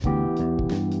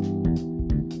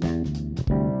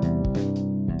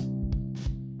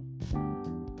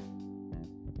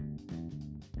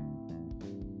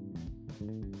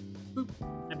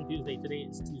Today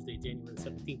is Tuesday, January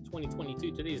 17th,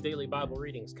 2022. Today's daily Bible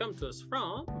readings come to us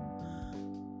from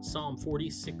Psalm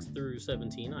 46 through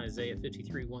 17, Isaiah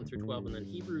 53, 1 through 12, and then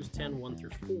Hebrews 10, 1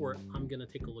 through 4. I'm going to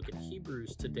take a look at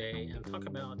Hebrews today and talk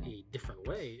about a different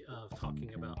way of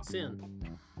talking about sin.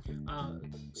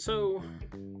 So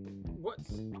what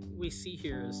we see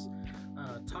here is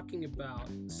talking about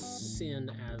sin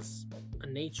as a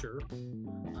nature,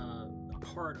 a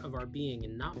part of our being,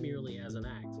 and not merely as an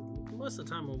act. Most of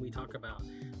the time when we talk about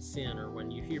sin, or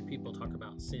when you hear people talk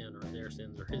about sin, or their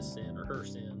sins, or his sin, or her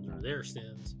sins, or their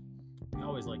sins, we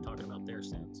always like talking about their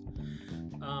sins.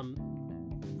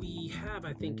 We have,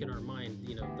 I think, in our mind,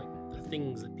 the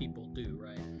things that people do,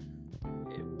 right?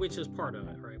 Which is part of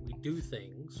it, right? We do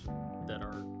things that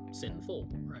are sinful,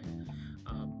 right?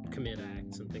 Commit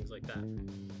acts and things like that.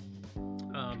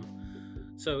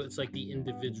 So it's like the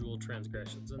individual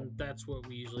transgressions, and that's what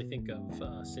we usually think of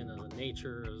sin as a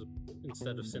nature,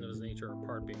 instead of sin as a nature or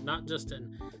part of being, not just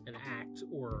an act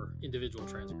or individual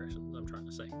transgressions, I'm trying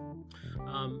to say.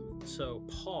 So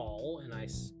Paul, and I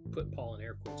put Paul in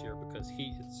air quotes here because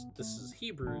this is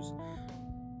Hebrews,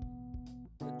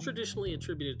 traditionally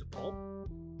attributed to Paul,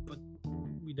 but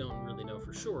we don't really know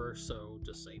for sure, so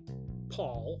just say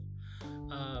Paul.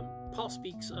 Paul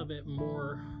speaks of it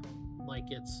more like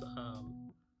it's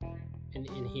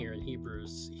in here in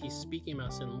Hebrews, he's speaking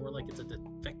about sin more like it's a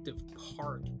defective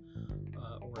part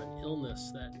or an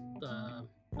illness that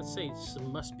let's say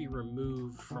must be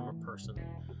removed from a person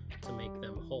to make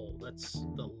them whole. That's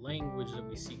the language that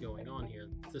we see going on here.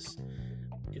 It's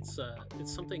a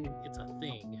thing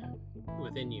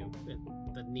within you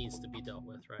that needs to be dealt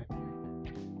with, right?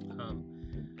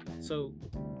 So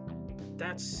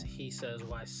that's, he says,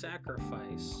 why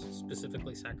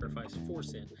specifically sacrifice for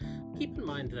sin. Keep in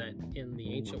mind that in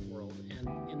the ancient world and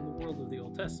in the world of the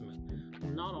Old Testament,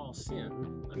 not all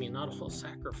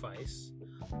sacrifice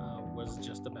was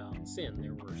just about sin.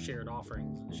 There were shared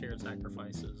offerings and shared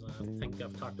sacrifices. I think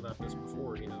I've talked about this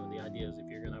before. The idea is if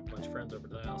you're going to have a bunch of friends over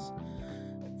to the house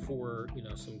for,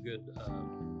 some good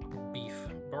beef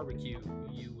barbecue,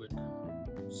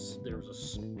 there was a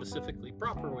specifically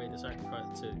proper way to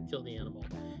sacrifice, to kill the animal,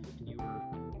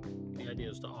 and the idea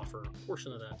is to offer a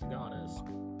portion of that to God as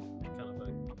kind of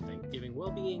a Thanksgiving,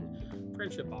 well-being,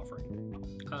 friendship offering.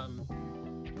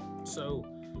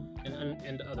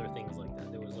 And other things like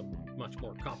that. There was a much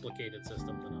more complicated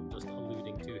system than I'm just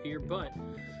alluding to here, but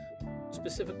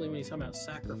specifically when he's talking about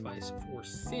sacrifice for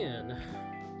sin,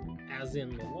 as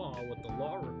in the law, what the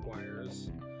law requires,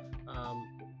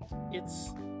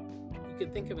 you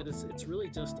could think of it as it's really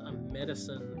just a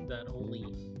medicine that only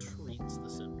treats the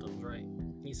symptoms, right?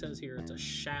 He says here it's a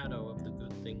shadow of the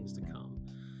good things to come.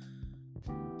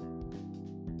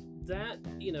 That,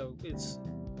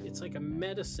 it's like a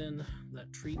medicine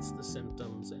that treats the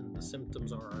symptoms, and the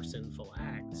symptoms are our sinful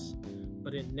acts,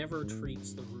 but it never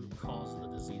treats the root cause of the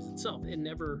disease itself. It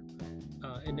never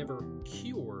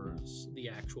cures the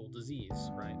actual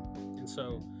disease, right? And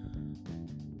so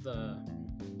the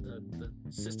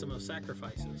system of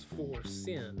sacrifices for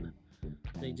sin,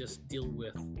 they just deal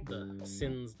with the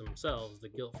sins themselves, the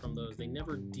guilt from those. They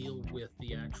never deal with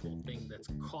the actual thing that's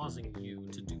causing you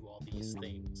to do all these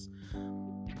things,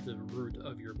 the root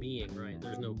of your being, right?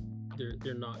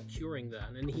 They're not curing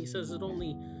that. And he says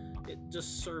it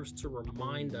just serves to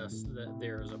remind us that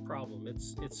there is a problem.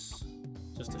 It's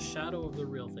just a shadow of the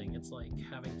real thing. It's like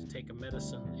having to take a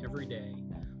medicine every day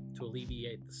to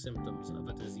alleviate the symptoms of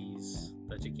a disease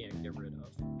that you can't get rid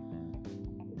of.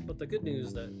 But the good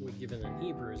news that we're given in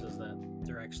Hebrews is that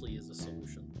there actually is a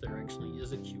solution. There actually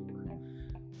is a cure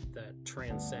that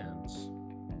transcends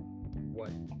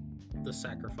what the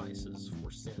sacrifices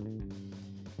for sin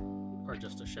are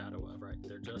just a shadow of, right?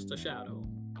 They're just a shadow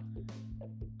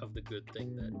of the good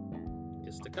thing that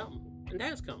is to come and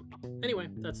has come. Anyway,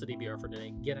 that's the DBR for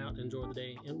today. Get out, enjoy the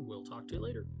day, and we'll talk to you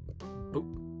later.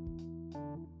 Boop.